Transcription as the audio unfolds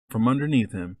from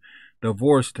underneath him,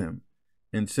 divorced him,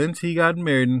 and since he got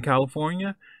married in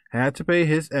California, had to pay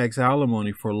his ex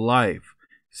alimony for life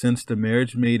since the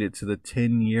marriage made it to the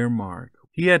 10-year mark.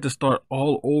 He had to start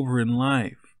all over in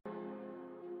life.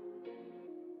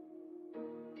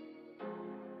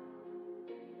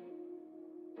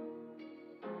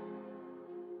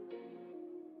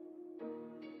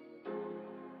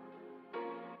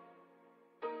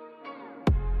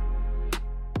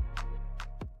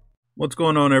 What's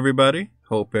going on, everybody?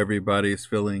 Hope everybody's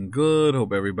feeling good.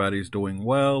 Hope everybody's doing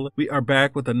well. We are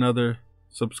back with another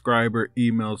subscriber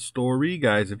email story.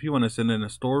 Guys, if you want to send in a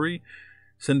story,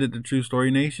 send it to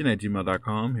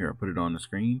truestorynation@gmail.com. Here, I'll put it on the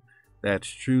screen. That's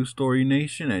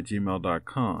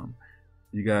truestorynation@gmail.com.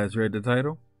 You guys read the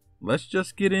title? Let's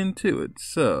just get into it.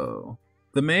 So,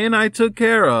 the man I took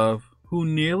care of who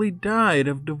nearly died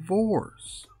of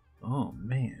divorce. Oh,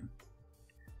 man.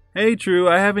 Hey True,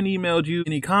 I haven't emailed you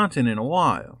any content in a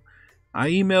while. I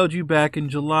emailed you back in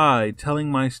July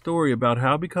telling my story about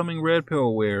how becoming red pill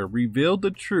aware revealed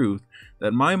the truth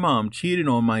that my mom cheated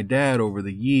on my dad over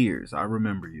the years. I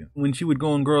remember you. When she would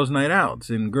go on girls' night outs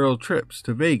and girl trips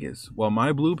to Vegas while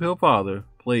my blue pill father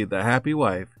played the happy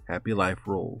wife, happy life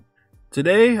role.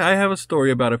 Today, I have a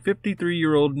story about a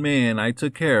 53-year-old man I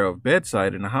took care of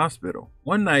bedside in a hospital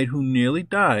one night who nearly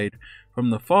died from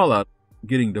the fallout of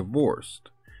getting divorced.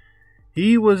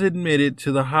 He was admitted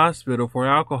to the hospital for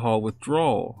alcohol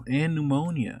withdrawal and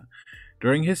pneumonia.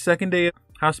 During his second day of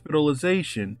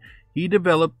hospitalization, he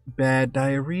developed bad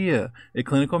diarrhea, a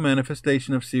clinical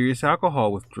manifestation of serious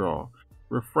alcohol withdrawal,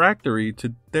 refractory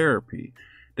to therapy.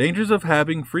 Dangers of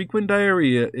having frequent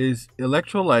diarrhea is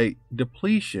electrolyte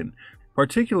depletion,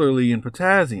 particularly in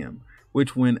potassium,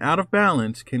 which when out of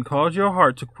balance can cause your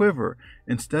heart to quiver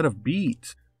instead of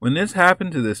beat. When this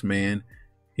happened to this man,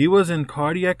 he was in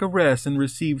cardiac arrest and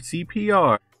received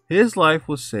CPR. His life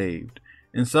was saved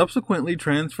and subsequently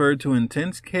transferred to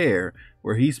intense care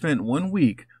where he spent 1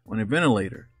 week on a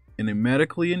ventilator in a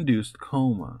medically induced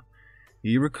coma.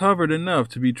 He recovered enough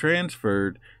to be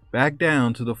transferred back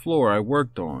down to the floor I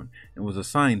worked on and was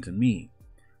assigned to me.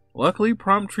 Luckily,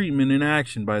 prompt treatment and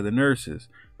action by the nurses,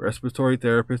 respiratory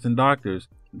therapists, and doctors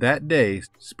that day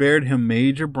spared him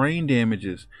major brain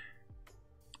damages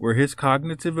where his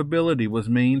cognitive ability was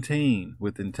maintained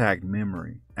with intact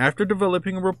memory. After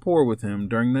developing a rapport with him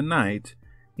during the night,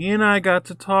 he and I got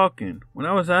to talking when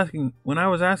I was asking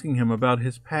him about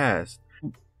his past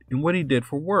and what he did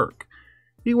for work.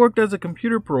 He worked as a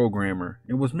computer programmer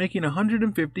and was making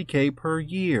 $150K per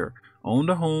year,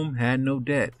 owned a home, had no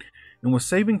debt, and was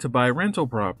saving to buy rental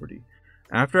property.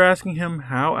 After asking him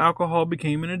how alcohol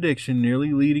became an addiction,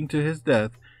 nearly leading to his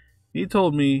death, he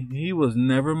told me he was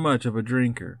never much of a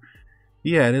drinker.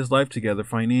 He had his life together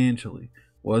financially,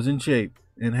 was in shape,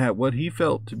 and had what he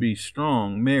felt to be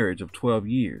strong marriage of 12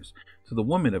 years to the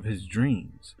woman of his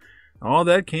dreams. All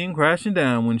that came crashing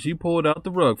down when she pulled out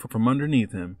the rug from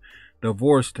underneath him,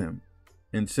 divorced him,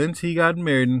 and since he got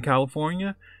married in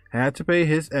California, had to pay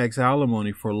his ex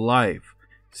alimony for life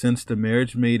since the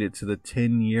marriage made it to the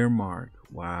 10-year mark.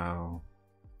 Wow.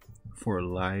 For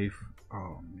life.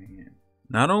 Oh, man.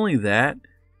 Not only that,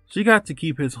 she got to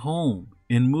keep his home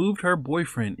and moved her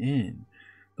boyfriend in.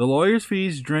 The lawyer's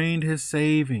fees drained his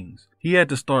savings. He had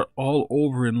to start all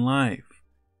over in life.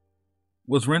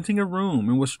 Was renting a room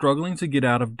and was struggling to get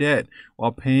out of debt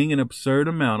while paying an absurd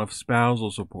amount of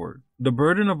spousal support. The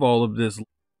burden of all of this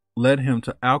led him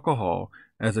to alcohol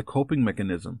as a coping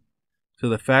mechanism, to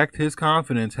the fact his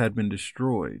confidence had been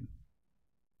destroyed.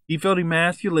 He felt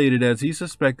emasculated as he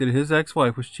suspected his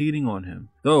ex-wife was cheating on him,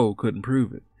 though couldn't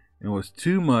prove it, and was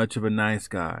too much of a nice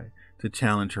guy to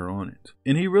challenge her on it.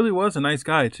 And he really was a nice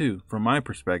guy too, from my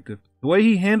perspective. The way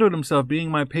he handled himself being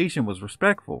my patient was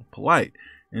respectful, polite,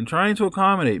 and trying to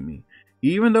accommodate me,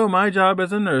 even though my job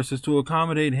as a nurse is to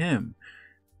accommodate him.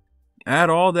 Add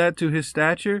all that to his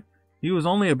stature, he was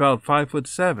only about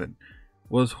 5'7",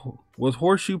 was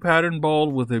horseshoe pattern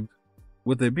bald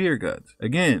with a beer guts.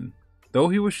 Again, though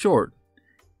he was short,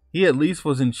 he at least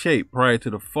was in shape prior to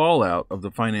the fallout of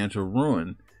the financial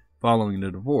ruin following the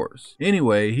divorce.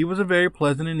 Anyway, he was a very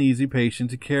pleasant and easy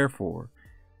patient to care for.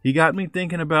 He got me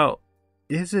thinking about,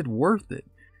 is it worth it?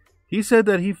 He said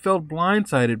that he felt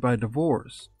blindsided by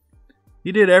divorce.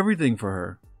 He did everything for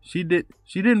her. She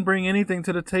didn't bring anything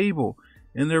to the table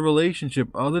in their relationship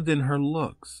other than her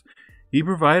looks. He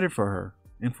provided for her.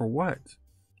 And for what?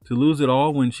 To lose it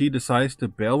all when she decides to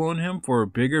bail on him for a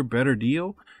bigger, better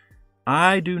deal?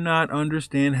 I do not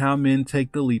understand how men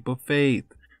take the leap of faith,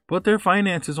 put their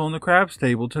finances on the craps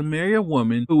table to marry a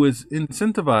woman who is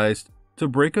incentivized to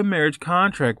break a marriage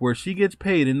contract where she gets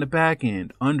paid in the back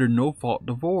end under no-fault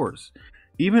divorce.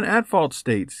 Even at-fault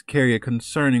states carry a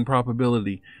concerning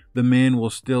probability the man will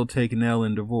still take an L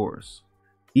in divorce.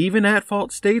 Even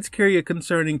at-fault states carry a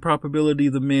concerning probability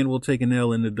the man will take an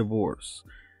L in the divorce.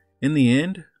 In the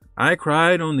end, I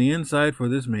cried on the inside for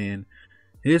this man.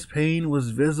 His pain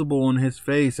was visible on his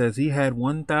face as he had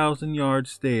 1,000-yard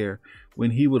stare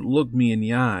when he would look me in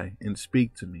the eye and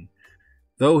speak to me.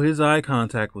 Though his eye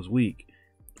contact was weak,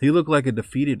 he looked like a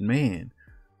defeated man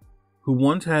who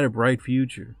once had a bright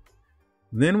future,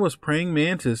 then was praying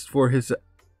mantis for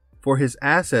his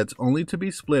assets only to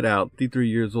be split out. 53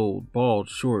 years old, bald,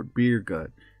 short, beer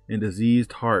gut, and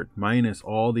diseased heart minus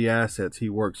all the assets he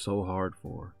worked so hard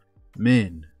for.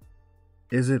 Men,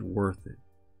 is it worth it?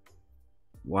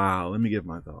 Wow, let me give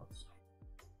my thoughts.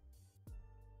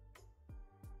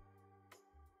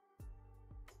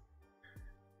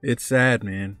 It's sad,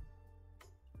 man.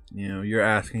 You know, you're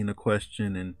asking the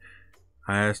question, and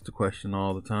I ask the question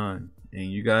all the time.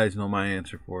 And you guys know my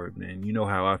answer for it, man. You know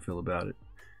how I feel about it.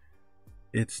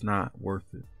 It's not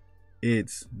worth it.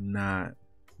 It's not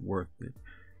worth it.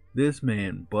 This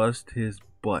man bust his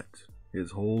butt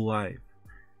his whole life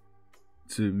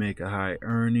to make a high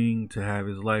earning, to have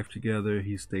his life together.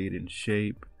 He stayed in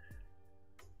shape,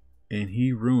 and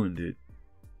he ruined it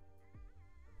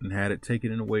and had it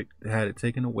taken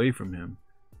away from him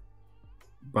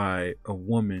by a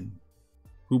woman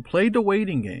who played the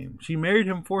waiting game. She married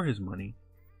him for his money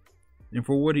and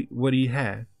for what he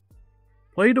had.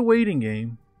 Played the waiting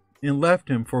game and left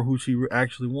him for who she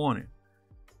actually wanted,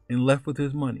 and left with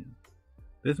his money.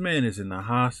 This man is in the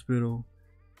hospital.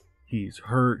 He's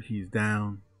hurt. He's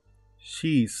down.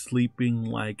 She's sleeping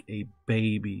like a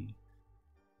baby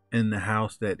in the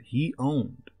house that he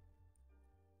owned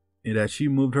and that she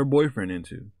moved her boyfriend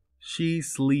into.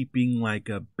 She's sleeping like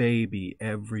a baby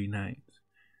every night.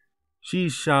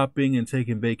 She's shopping and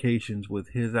taking vacations with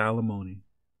his alimony.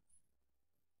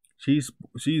 She's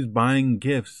buying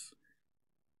gifts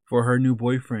for her new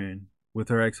boyfriend with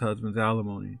her ex-husband's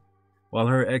alimony, while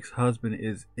her ex-husband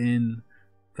is in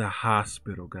the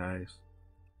hospital, guys.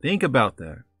 Think about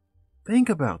that. Think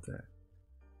about that.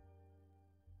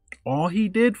 All he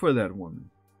did for that woman.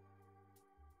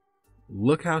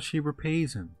 Look how she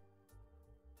repays him.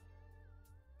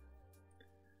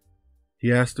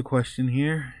 He asked the question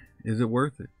here, is it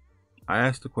worth it? I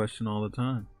ask the question all the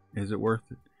time. Is it worth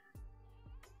it?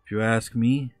 If you ask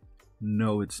me,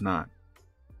 no, it's not.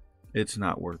 It's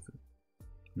not worth it.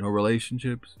 No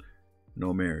relationships,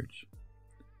 no marriage.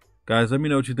 Guys, let me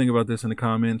know what you think about this in the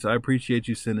comments. I appreciate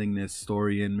you sending this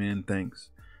story in, man. Thanks.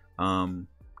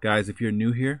 Guys, if you're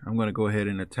new here, I'm going to go ahead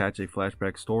and attach a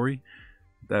flashback story.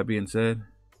 That being said,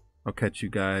 I'll catch you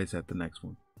guys at the next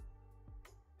one.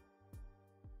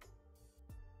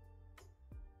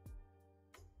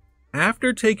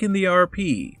 After taking the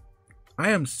RP, I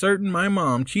am certain my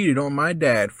mom cheated on my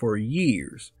dad for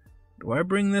years. Do I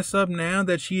bring this up now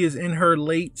that she is in her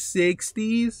late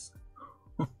 60s?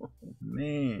 Oh,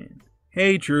 man.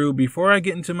 Hey, True, before I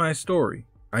get into my story,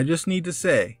 I just need to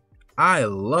say, I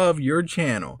love your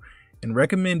channel and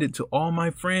recommend it to all my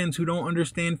friends who don't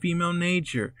understand female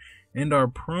nature and are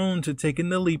prone to taking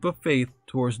the leap of faith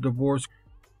towards divorce.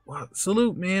 Wow,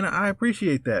 salute, man. I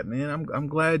appreciate that, man. I'm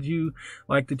glad you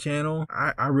like the channel.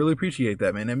 I really appreciate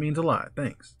that, man. That means a lot.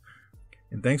 Thanks.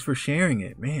 And thanks for sharing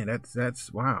it, man.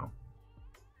 That's wow.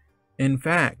 In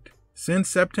fact, since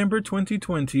September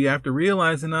 2020, after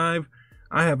realizing I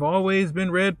have always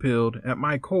been red-pilled at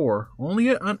my core,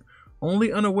 only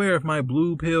unaware of my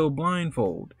blue pill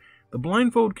blindfold. The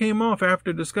blindfold came off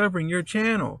after discovering your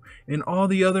channel and all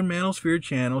the other manosphere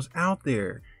channels out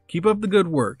there. Keep up the good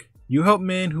work. You help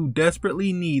men who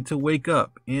desperately need to wake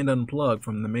up and unplug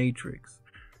from the matrix.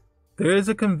 There is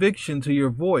a conviction to your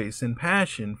voice and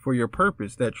passion for your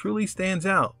purpose that truly stands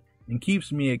out and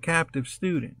keeps me a captive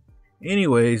student.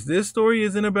 Anyways, this story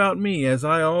isn't about me, as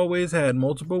I always had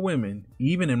multiple women,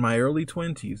 even in my early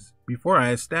 20s, before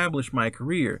I established my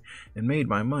career and made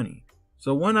my money.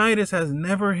 So one-itis has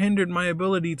never hindered my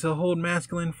ability to hold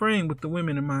masculine frame with the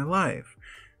women in my life.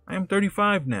 I am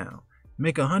 35 now,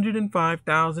 make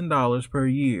 $105,000 per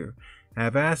year,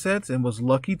 have assets, and was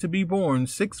lucky to be born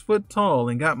 6 foot tall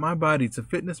and got my body to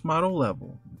fitness model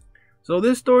level. So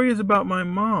this story is about my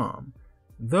mom.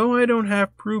 Though I don't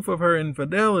have proof of her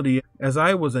infidelity, as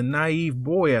I was a naive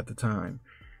boy at the time,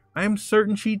 I am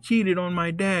certain she cheated on my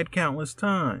dad countless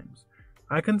times.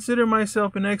 I consider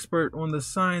myself an expert on the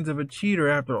signs of a cheater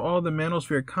after all the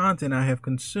manosphere content I have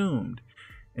consumed,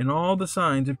 and all the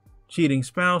signs of cheating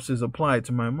spouses applied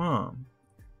to my mom.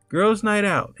 Girls' night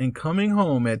out and coming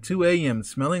home at 2 a.m.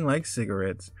 smelling like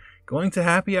cigarettes, going to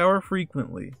happy hour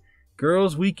frequently,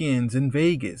 Girls' weekends in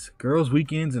Vegas, girls'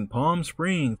 weekends in Palm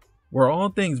Springs were all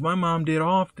things my mom did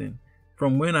often,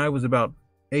 from when I was about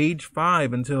age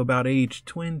 5 until about age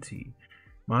 20.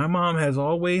 My mom has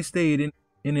always stayed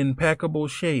in impeccable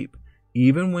shape,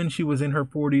 even when she was in her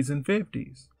 40s and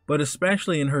 50s, but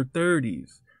especially in her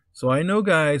 30s. So I know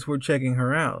guys were checking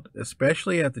her out,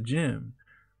 especially at the gym.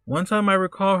 One time I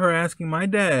recall her asking my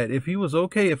dad if he was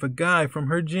okay if a guy from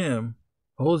her gym,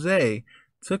 Jose,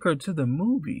 took her to the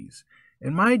movies,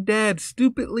 and my dad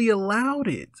stupidly allowed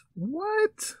it.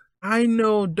 What? I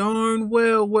know darn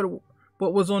well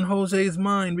what was on Jose's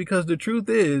mind, because the truth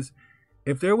is,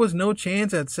 if there was no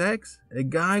chance at sex, a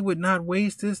guy would not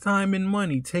waste his time and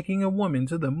money taking a woman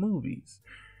to the movies.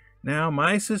 Now,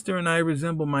 my sister and I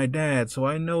resemble my dad, so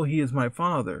I know he is my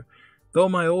father, though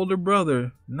my older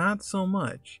brother, not so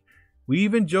much. We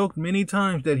even joked many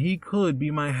times that he could be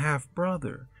my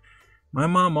half-brother. My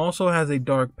mom also has a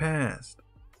dark past.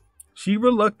 She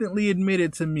reluctantly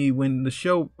admitted to me when the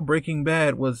show Breaking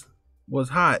Bad was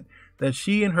hot that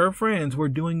she and her friends were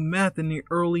doing meth in the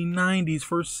early 90s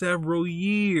for several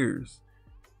years.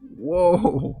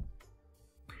 Whoa.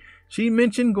 She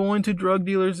mentioned going to drug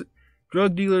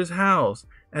dealer's house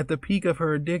at the peak of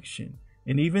her addiction,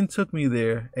 and even took me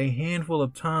there a handful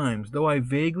of times, though I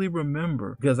vaguely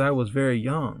remember because I was very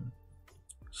young.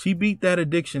 She beat that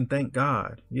addiction, thank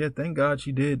God. Yeah, thank God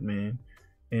she did, man.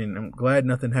 And I'm glad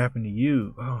nothing happened to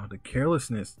you. Oh, the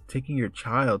carelessness, taking your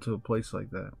child to a place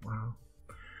like that. Wow.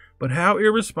 But how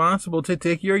irresponsible to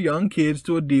take your young kids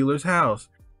to a dealer's house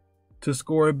to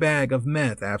score a bag of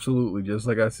meth. Absolutely, just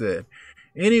like I said.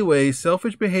 Anyway,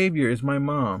 selfish behavior is my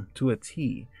mom to a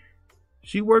T.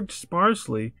 She worked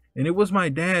sparsely, and it was my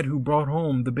dad who brought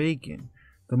home the bacon.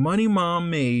 The money mom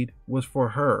made was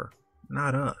for her,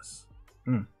 not us.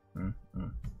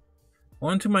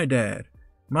 On to my dad.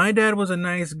 My dad was a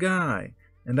nice guy,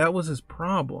 and that was his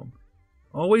problem.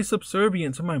 Always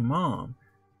subservient to my mom,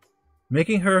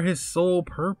 making her his sole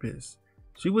purpose.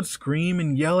 She would scream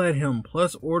and yell at him,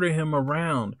 plus order him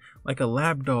around like a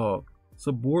lapdog,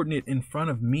 subordinate in front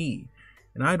of me,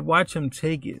 and I'd watch him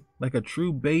take it like a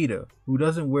true beta who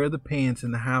doesn't wear the pants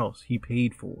in the house he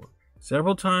paid for.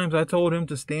 Several times I told him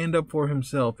to stand up for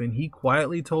himself, and he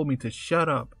quietly told me to shut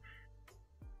up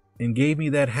and gave me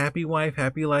that happy wife,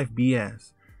 happy life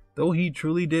BS, though he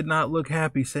truly did not look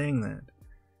happy saying that.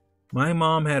 My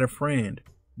mom had a friend,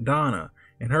 Donna,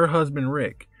 and her husband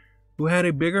Rick, who had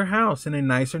a bigger house in a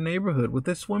nicer neighborhood with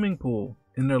a swimming pool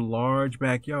in their large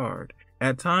backyard.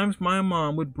 At times, my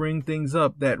mom would bring things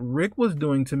up that Rick was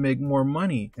doing to make more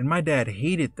money, and my dad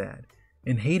hated that,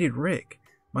 and hated Rick.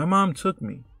 My mom took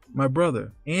me, my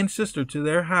brother, and sister to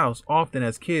their house often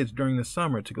as kids during the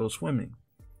summer to go swimming,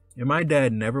 and my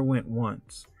dad never went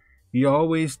once. He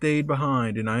always stayed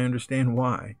behind, and I understand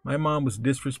why. My mom was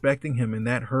disrespecting him, and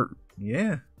that hurt.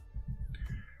 Yeah.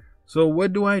 So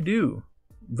what do?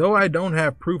 Though I don't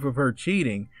have proof of her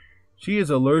cheating, she is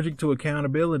allergic to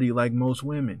accountability like most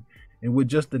women, and would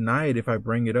just deny it if I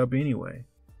bring it up anyway.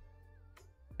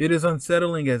 It is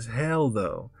unsettling as hell,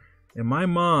 though, and my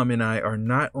mom and I are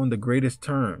not on the greatest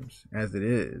terms, as it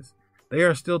is. They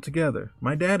are still together.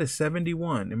 My dad is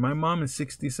 71, and my mom is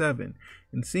 67,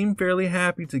 and seem fairly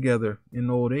happy together in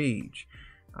old age.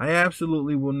 I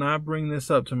absolutely will not bring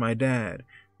this up to my dad.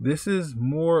 This is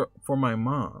more for my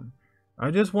mom.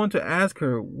 I just want to ask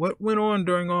her what went on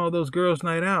during all those girls'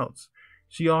 night outs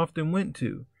she often went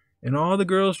to, and all the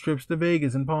girls' trips to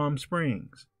Vegas and Palm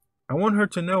Springs. I want her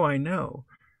to know I know.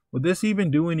 Will this even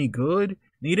do any good?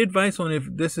 Need advice on if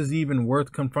this is even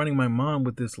worth confronting my mom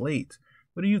with this late.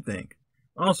 What do you think?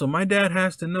 Also, my dad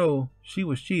has to know she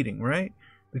was cheating, right?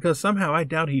 Because somehow I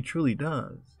doubt he truly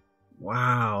does.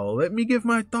 Wow, let me give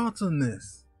my thoughts on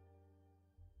this.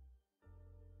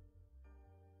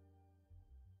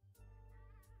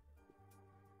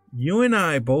 You and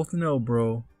I both know,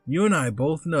 bro. You and I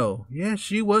both know. Yeah,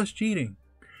 she was cheating.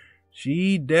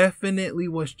 She definitely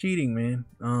was cheating,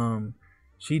 man.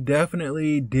 She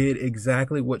definitely did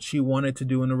exactly what she wanted to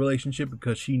do in a relationship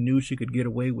because she knew she could get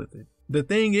away with it. The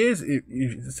thing is,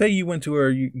 if say you went to her,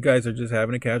 you guys are just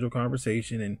having a casual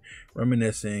conversation and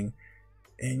reminiscing,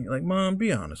 and you're like, Mom,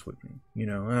 be honest with me. You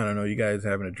know, I don't know, you guys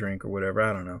having a drink or whatever,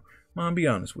 I don't know. Mom, be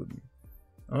honest with me.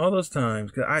 All those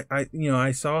times, because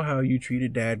I saw how you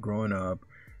treated Dad growing up.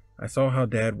 I saw how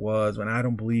Dad was, and I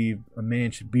don't believe a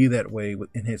man should be that way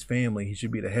in his family. He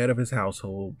should be the head of his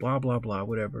household, blah, blah, blah,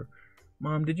 whatever.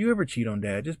 Mom, did you ever cheat on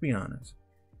Dad? Just be honest.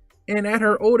 And at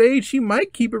her old age, she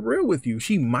might keep it real with you.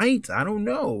 She might. I don't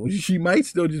know. She might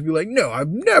still just be like, no, I've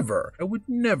never. I would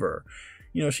never.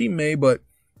 You know, she may, but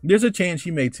there's a chance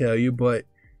she may tell you. But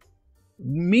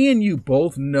Me and you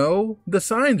both know the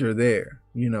signs are there.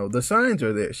 You know, the signs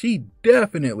are there. She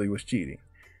definitely was cheating.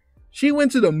 She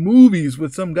went to the movies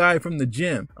with some guy from the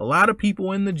gym. A lot of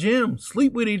people in the gym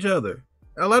sleep with each other.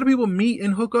 A lot of people meet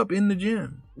and hook up in the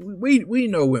gym. We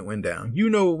know what went down. You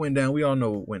know what went down. We all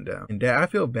know what went down. And Dad, I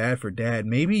feel bad for Dad.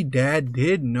 Maybe Dad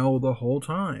did know the whole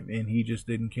time and he just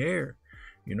didn't care.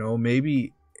 You know,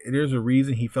 maybe there's a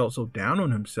reason he felt so down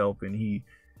on himself, and he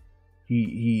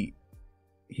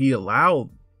allowed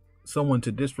someone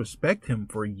to disrespect him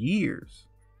for years.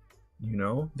 You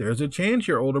know, there's a chance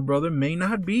your older brother may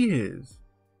not be his.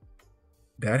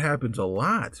 That happens a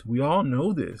lot. We all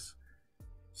know this.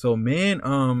 So man,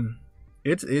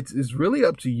 it's really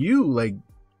up to you. Like,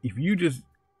 if you just,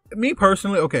 me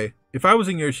personally, okay, if I was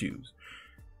in your shoes,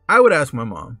 I would ask my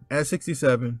mom at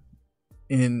 67,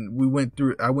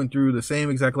 and I went through the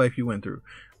same exact life you went through.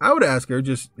 I would ask her,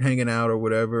 just hanging out or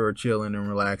whatever, or chilling and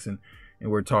relaxing, and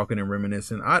we're talking and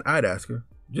reminiscing. I'd ask her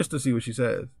just to see what she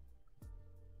says.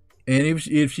 And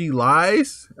if she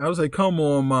lies, I was like, come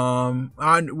on, Mom.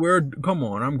 Come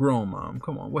on, I'm grown, Mom.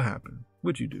 Come on, what happened?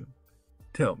 What'd you do?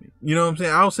 Tell me. You know what I'm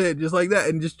saying? I'll say it just like that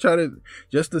and just try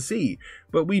to see.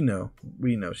 But we know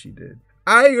she did.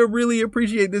 I really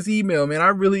appreciate this email, man. I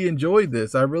really enjoyed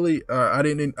this. I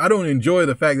don't enjoy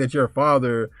the fact that your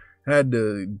father had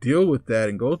to deal with that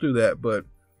and go through that, but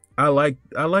I like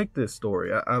this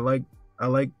story. I like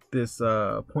this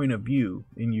point of view,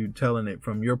 and you telling it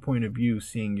from your point of view,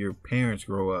 seeing your parents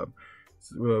grow up.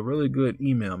 It's a really good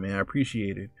email, man. I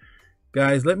appreciate it.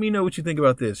 Guys, let me know what you think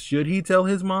about this. Should he tell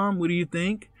his mom? What do you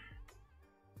think?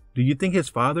 Do you think his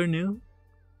father knew?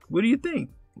 What do you think?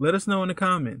 Let us know in the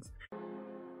comments.